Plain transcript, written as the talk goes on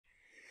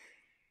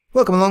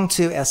Welcome along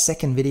to our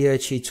second video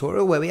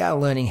tutorial where we are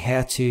learning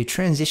how to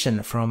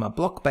transition from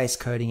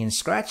block-based coding in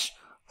Scratch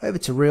over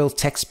to real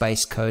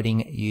text-based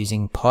coding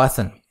using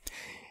Python.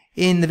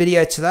 In the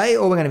video today,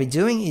 all we're going to be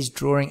doing is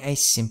drawing a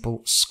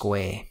simple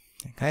square.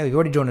 Okay, we've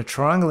already drawn a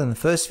triangle in the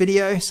first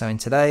video, so in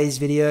today's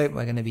video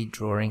we're going to be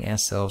drawing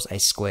ourselves a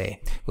square.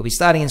 We'll be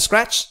starting in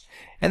Scratch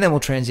and then we'll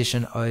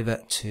transition over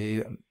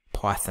to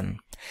Python.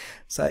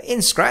 So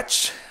in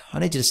Scratch, I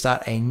need you to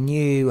start a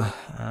new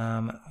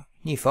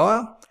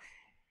file.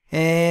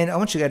 And I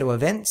want you to go to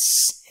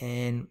events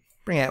and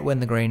bring out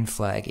when the green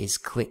flag is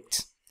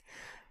clicked.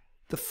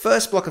 The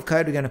first block of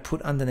code we're going to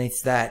put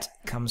underneath that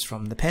comes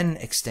from the pen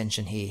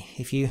extension here.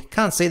 If you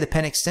can't see the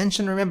pen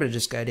extension, remember to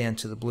just go down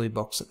to the blue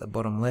box at the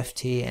bottom left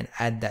here and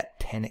add that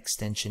pen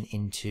extension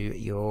into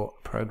your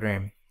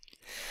program.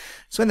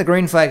 So when the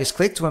green flag is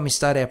clicked, when we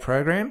start our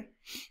program,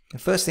 the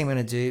first thing we're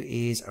going to do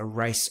is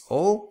erase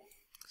all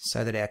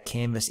so that our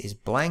canvas is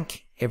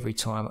blank every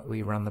time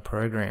we run the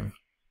program.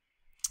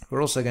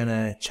 We're also going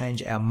to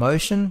change our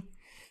motion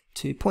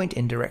to point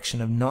in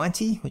direction of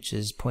 90, which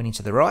is pointing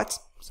to the right,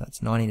 so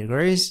that's 90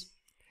 degrees.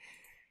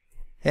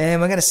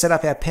 And we're going to set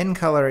up our pen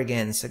color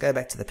again, so go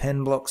back to the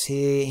pen blocks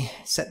here,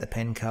 set the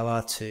pen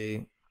color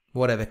to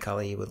whatever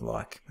color you would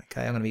like.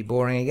 Okay, I'm going to be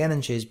boring again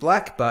and choose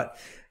black, but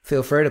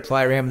feel free to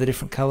play around with the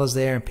different colors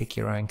there and pick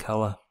your own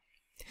color.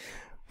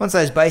 Once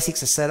those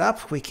basics are set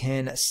up, we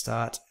can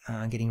start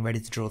getting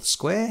ready to draw the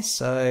square.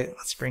 So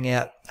let's bring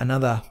out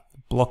another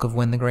block of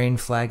when the green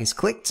flag is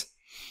clicked,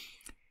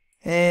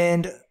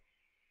 and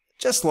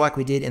just like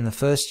we did in the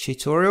first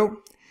tutorial,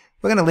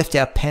 we're going to lift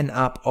our pen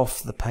up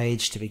off the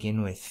page to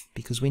begin with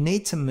because we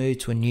need to move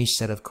to a new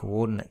set of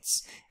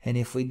coordinates. And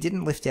if we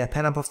didn't lift our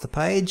pen up off the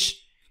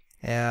page,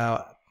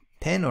 our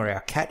pen, or our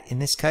cat in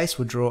this case,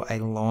 would draw a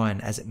line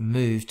as it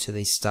moved to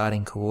these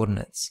starting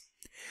coordinates.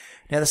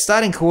 Now the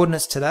starting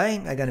coordinates today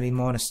are going to be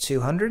minus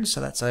 200, so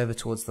that's over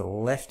towards the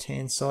left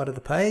hand side of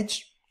the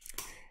page.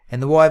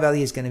 And the Y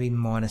value is going to be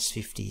minus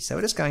 50. So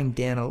we're just going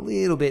down a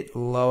little bit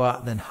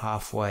lower than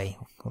halfway,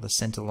 or the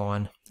center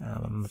line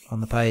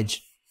on the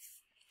page.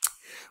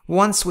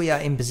 Once we are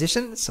in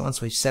position, so once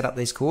we've set up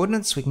these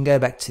coordinates, we can go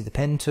back to the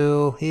pen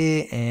tool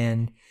here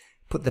and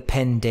put the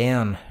pen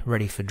down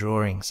ready for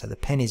drawing. So the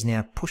pen is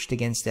now pushed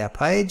against our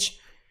page,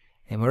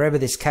 and wherever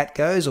this cat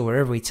goes, or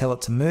wherever we tell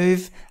it to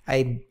move,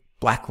 a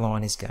black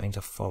line is going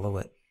to follow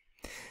it.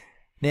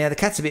 Now the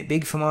cat's a bit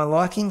big for my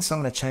liking, so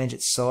I'm going to change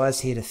its size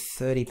here to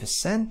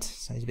 30%,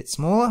 so it's a bit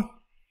smaller.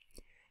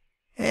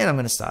 And I'm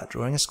going to start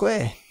drawing a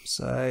square.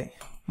 So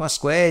my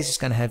square is just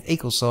going to have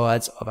equal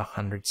sides of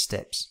 100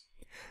 steps.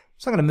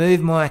 So I'm going to move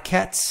my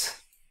cat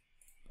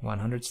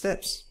 100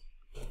 steps.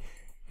 And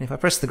if I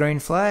press the green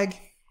flag,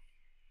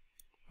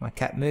 my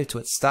cat moved to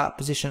its start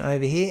position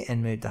over here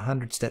and moved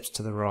 100 steps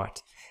to the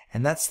right.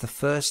 And that's the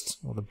first,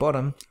 or the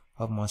bottom,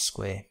 of my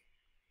square.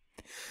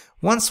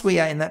 Once we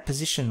are in that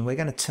position, we're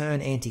going to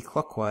turn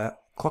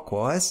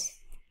anti-clockwise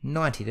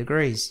 90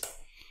 degrees.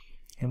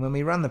 And when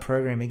we run the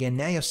program again,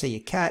 now you'll see your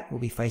cat will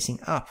be facing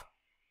up.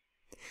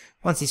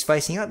 Once he's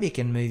facing up, you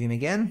can move him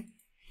again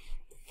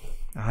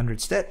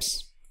 100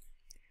 steps,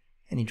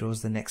 and he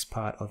draws the next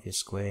part of your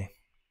square.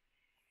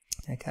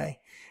 Okay,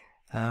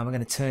 we're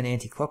going to turn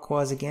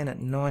anti-clockwise again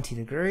at 90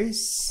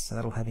 degrees, so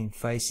that'll have him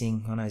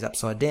facing, I know he's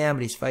upside down,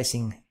 but he's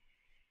facing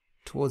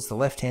towards the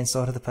left hand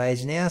side of the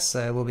page now,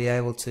 so we'll be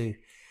able to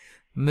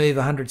move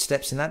 100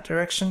 steps in that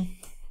direction.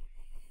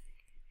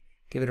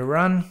 Give it a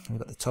run. We've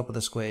got the top of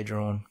the square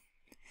drawn.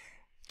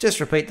 Just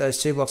repeat those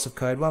two blocks of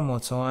code one more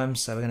time.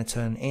 So we're going to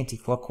turn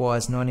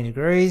anti-clockwise 90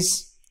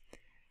 degrees.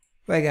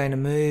 We're going to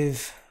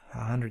move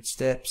 100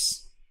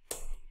 steps.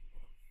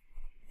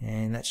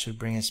 And that should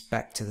bring us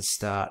back to the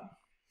start.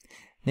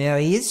 Now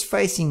he is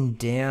facing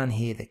down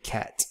here, the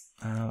cat.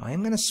 I am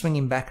going to swing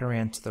him back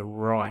around to the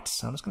right.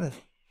 So I'm just going to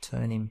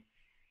turn him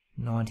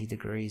 90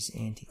 degrees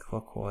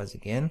anti-clockwise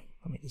again.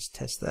 Let me just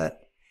test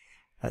that.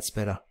 That's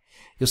better.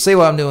 You'll see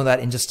why I'm doing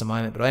that in just a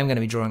moment, but I am going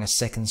to be drawing a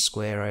second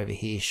square over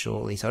here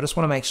shortly. So I just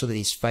want to make sure that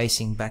he's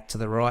facing back to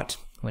the right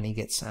when he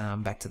gets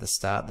back to the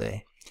start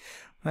there.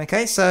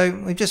 Okay,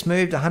 so we've just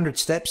moved 100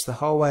 steps the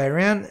whole way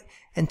around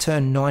and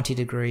turned 90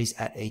 degrees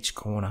at each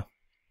corner.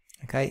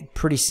 Okay,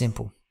 pretty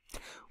simple.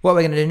 What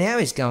we're going to do now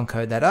is go and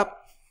code that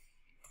up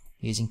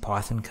using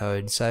Python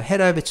code. So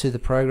head over to the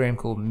program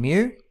called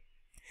Mu.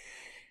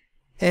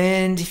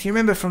 And if you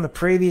remember from the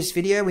previous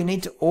video, we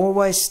need to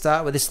always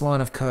start with this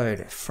line of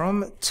code.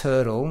 From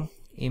turtle,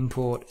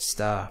 import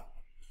star.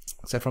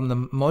 So from the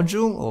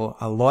module, or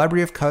a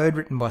library of code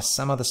written by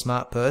some other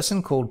smart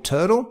person called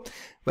Turtle,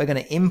 we're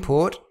going to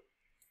import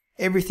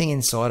everything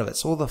inside of it.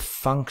 So all the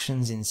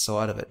functions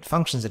inside of it.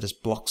 Functions are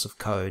just blocks of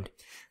code.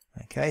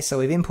 Okay, so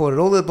we've imported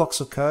all the blocks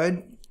of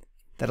code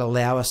that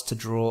allow us to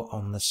draw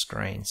on the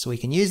screen. So we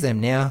can use them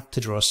now to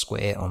draw a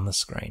square on the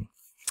screen.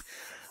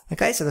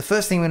 Okay, so the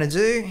first thing we're going to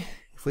do,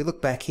 if we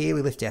look back here,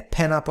 we lift our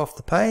pen up off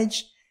the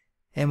page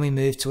and we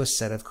move to a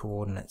set of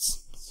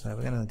coordinates. So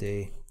we're going to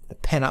do the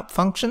pen up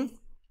function,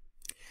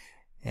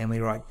 and we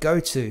write go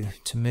to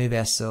move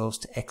ourselves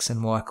to X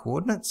and Y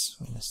coordinates.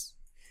 We're going to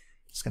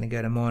Just going to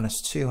go to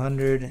minus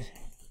 200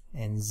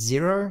 and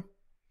 0.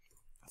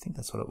 I think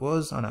that's what it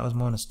was. Oh no, it was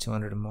minus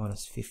 200 and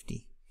minus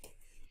 50.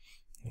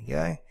 There we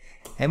go.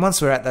 And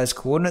once we're at those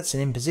coordinates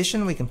and in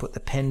position, we can put the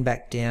pen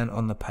back down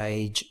on the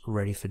page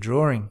ready for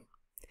drawing.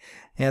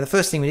 Now the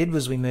first thing we did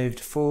was we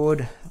moved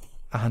forward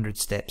 100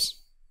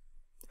 steps.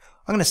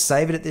 I'm going to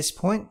save it at this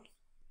point.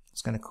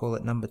 It's going to call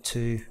it number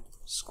 2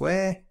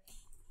 square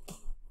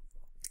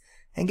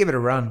and give it a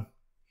run.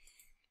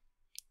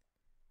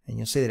 And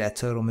you'll see that our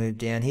turtle moved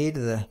down here to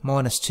the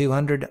minus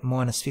 200,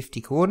 minus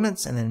 50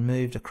 coordinates and then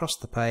moved across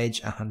the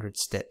page 100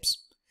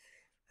 steps.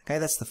 Okay,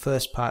 that's the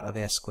first part of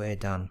our square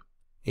done.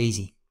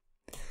 Easy.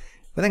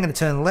 We're then going to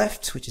turn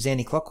left, which is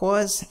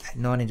anti-clockwise, at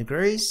 90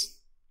 degrees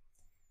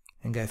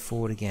and go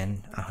forward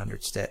again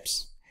 100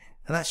 steps.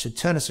 And that should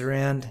turn us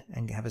around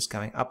and have us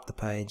going up the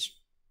page.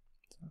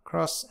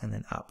 Across and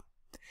then up.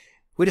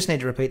 We just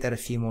need to repeat that a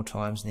few more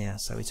times now.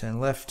 So we turn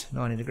left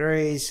 90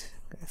 degrees,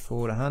 go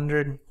forward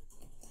 100,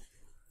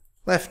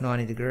 left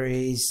 90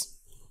 degrees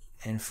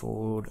and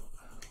forward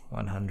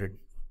 100.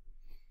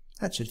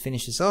 That should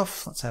finish us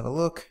off. Let's have a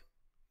look.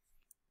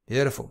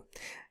 Beautiful.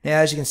 Now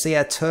as you can see,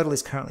 our turtle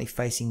is currently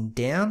facing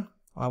down.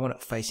 I want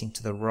it facing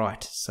to the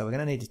right. So we're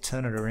going to need to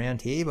turn it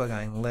around here by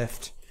going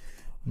left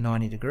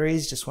 90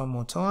 degrees just one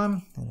more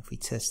time. And if we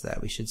test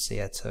that, we should see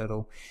our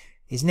turtle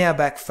is now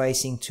back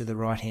facing to the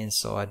right hand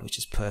side, which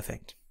is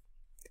perfect.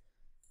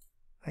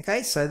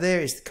 Okay, so there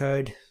is the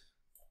code.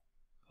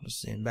 I'll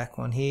just zoom back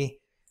one here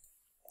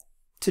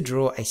to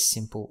draw a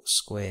simple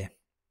square.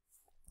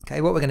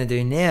 Okay, what we're going to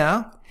do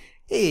now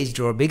is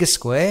draw a bigger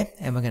square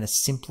and we're going to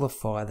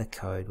simplify the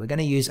code. We're going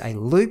to use a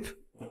loop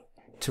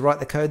to write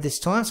the code this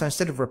time. So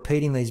instead of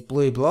repeating these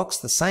blue blocks,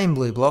 the same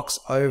blue blocks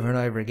over and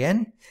over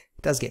again,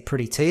 it does get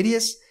pretty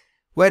tedious.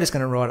 We're just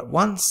going to write it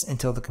once and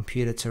tell the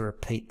computer to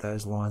repeat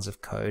those lines of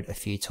code a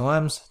few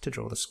times to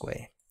draw the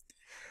square.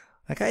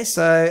 Okay,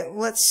 so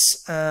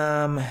let's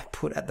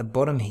put at the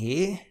bottom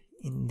here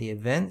in the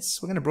events,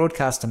 we're going to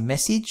broadcast a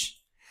message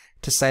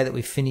to say that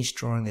we've finished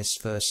drawing this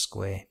first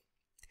square.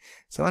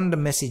 So under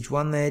message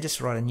 1 there,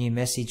 just write a new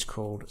message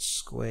called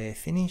square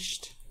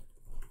finished.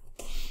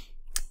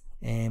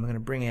 And we're going to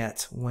bring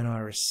out when I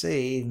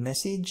receive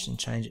message and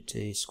change it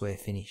to square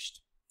finished.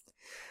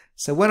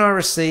 So when I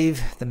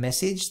receive the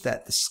message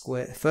that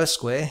the first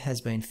square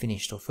has been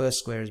finished or first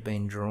square has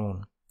been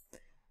drawn,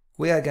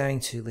 we are going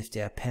to lift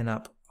our pen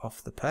up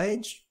off the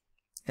page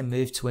and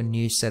move to a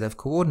new set of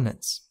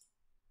coordinates.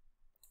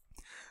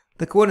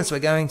 The coordinates we're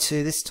going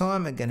to this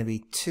time are going to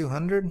be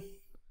 200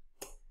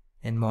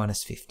 and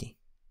minus 50.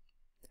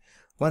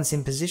 Once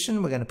in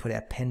position, we're going to put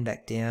our pen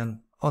back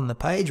down on the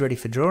page ready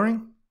for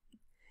drawing.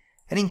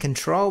 And in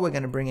control, we're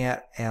going to bring out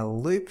our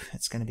loop.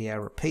 It's going to be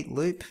our repeat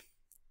loop.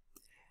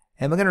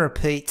 And we're going to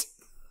repeat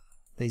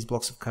these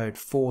blocks of code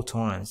 4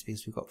 times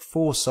because we've got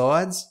 4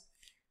 sides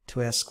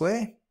to our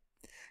square.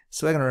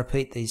 So we're going to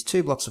repeat these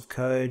 2 blocks of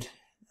code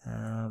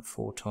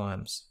 4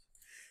 times.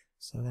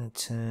 So we're going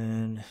to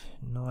turn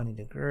 90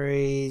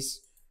 degrees.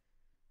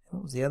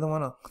 What was the other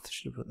one? I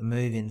should have put the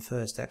move in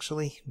first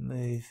actually.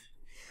 Move.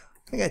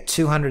 We go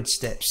 200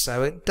 steps.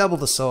 So we're double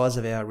the size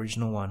of our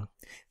original one.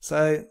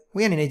 So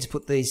we only need to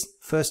put these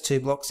first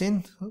 2 blocks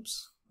in.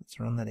 Oops. Let's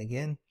run that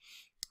again.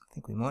 I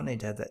think we might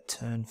need to have that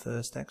turn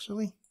first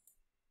actually.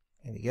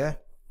 There we go.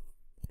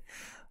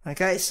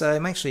 Okay, so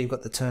make sure you've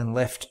got the turn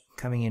left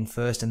coming in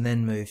first and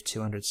then move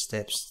 200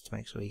 steps to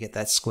make sure you get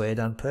that square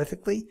done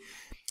perfectly.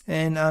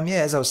 And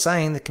yeah, as I was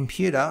saying, the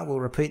computer will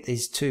repeat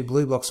these 2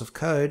 blue blocks of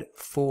code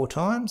 4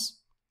 times.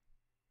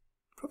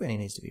 Probably only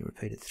needs to be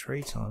repeated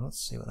 3 times.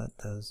 Let's see what that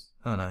does.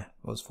 Oh no, it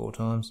was 4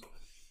 times.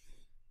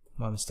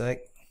 My mistake.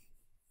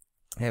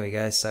 There we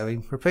go. So we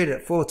repeated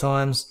it 4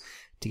 times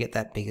to get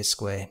that bigger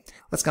square.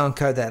 Let's go and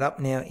code that up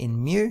now in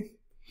Mu.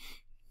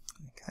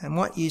 Okay, I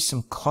might use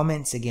some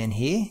comments again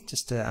here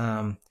just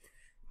to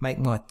make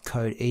my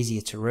code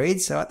easier to read.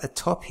 So at the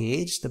top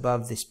here, just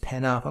above this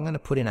pen up, I'm going to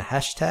put in a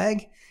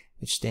hashtag,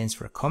 which stands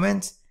for a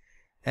comment.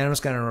 And I'm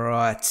just going to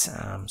write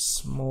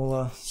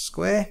smaller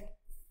square.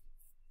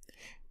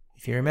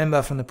 If you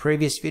remember from the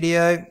previous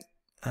video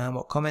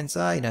what comments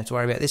are, you don't have to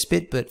worry about this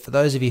bit, but for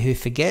those of you who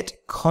forget,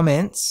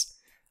 comments,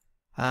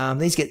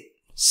 these get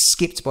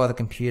skipped by the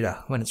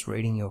computer when it's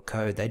reading your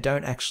code. They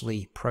don't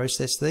actually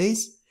process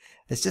these.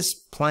 It's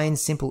just plain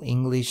simple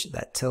English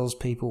that tells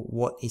people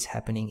what is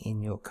happening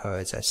in your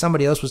code. So if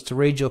somebody else was to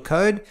read your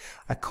code,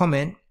 a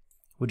comment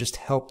will just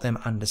help them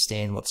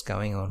understand what's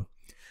going on.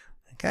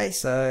 Okay,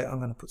 so I'm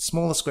going to put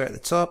smaller square at the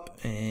top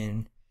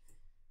and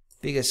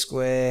bigger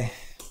square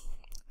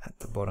at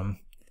the bottom.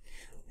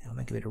 I'll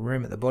make a bit of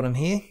room at the bottom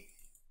here.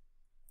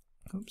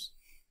 Oops.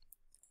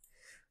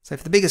 So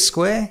for the bigger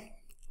square,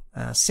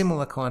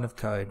 similar kind of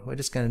code. We're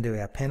just going to do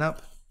our pen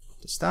up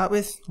to start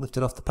with, lift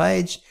it off the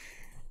page,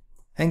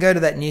 and go to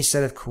that new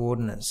set of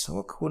coordinates. So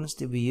what coordinates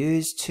did we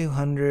use?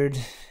 200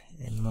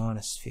 and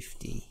minus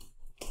 50.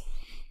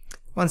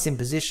 Once in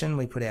position,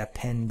 we put our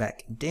pen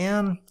back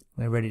down.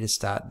 We're ready to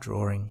start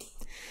drawing.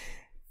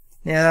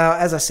 Now,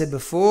 as I said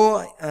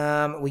before,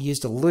 we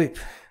used a loop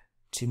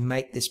to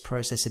make this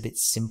process a bit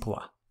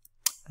simpler.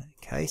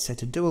 Okay, so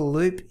to do a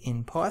loop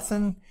in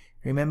Python,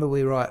 remember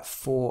we write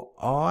for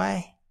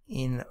I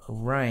in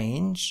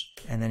range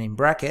and then in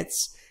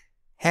brackets,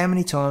 how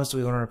many times do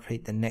we want to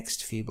repeat the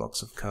next few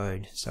blocks of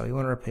code? So we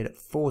want to repeat it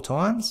 4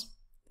 times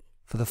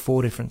for the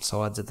 4 different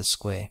sides of the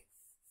square.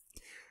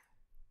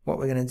 What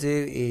we're going to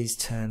do is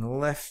turn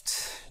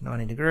left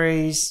 90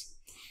 degrees,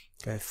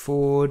 go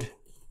forward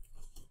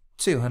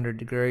 200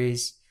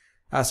 degrees,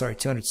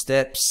 200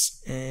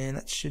 steps, and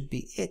that should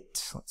be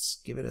it. Let's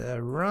give it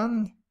a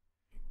run.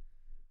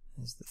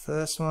 There's the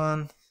first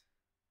one,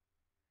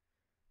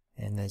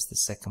 and there's the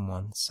second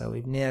one. So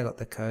we've now got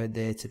the code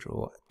there to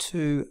draw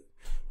 2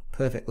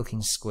 perfect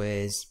looking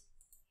squares.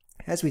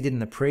 As we did in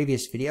the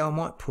previous video, I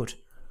might put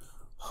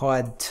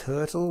hide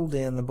turtle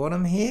down the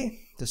bottom here,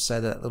 just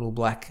so that little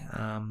black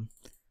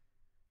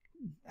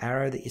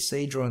arrow that you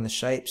see drawing the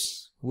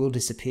shapes will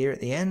disappear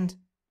at the end.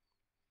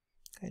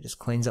 It just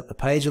cleans up the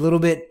page a little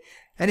bit.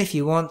 And if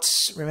you want,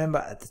 remember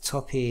at the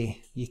top here,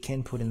 you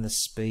can put in the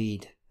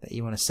speed that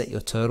you want to set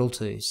your turtle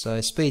to. So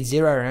speed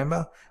 0,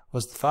 remember,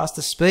 was the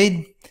fastest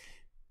speed,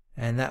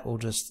 and that will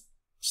just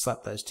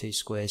slap those 2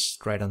 squares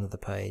straight onto the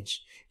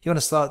page. If you want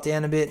to slow it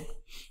down a bit,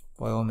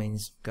 by all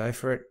means, go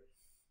for it.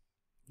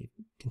 You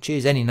can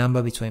choose any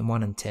number between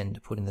 1 and 10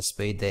 to put in the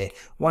speed there.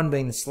 1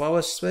 being the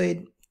slowest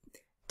speed,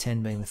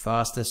 10 being the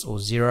fastest, or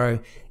 0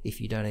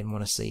 if you don't even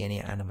want to see any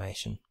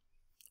animation.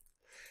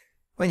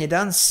 When you're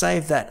done,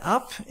 save that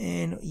up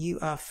and you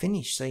are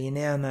finished. So you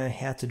now know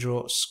how to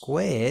draw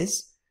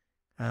squares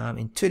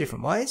in 2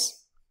 different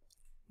ways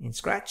in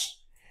Scratch,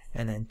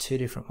 and then 2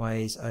 different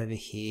ways over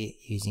here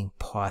using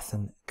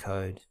Python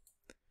code.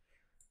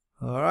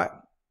 Alright,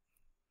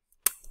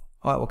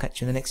 we'll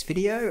catch you in the next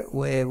video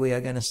where we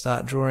are going to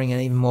start drawing an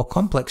even more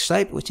complex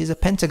shape, which is a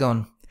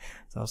pentagon.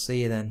 So I'll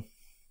see you then.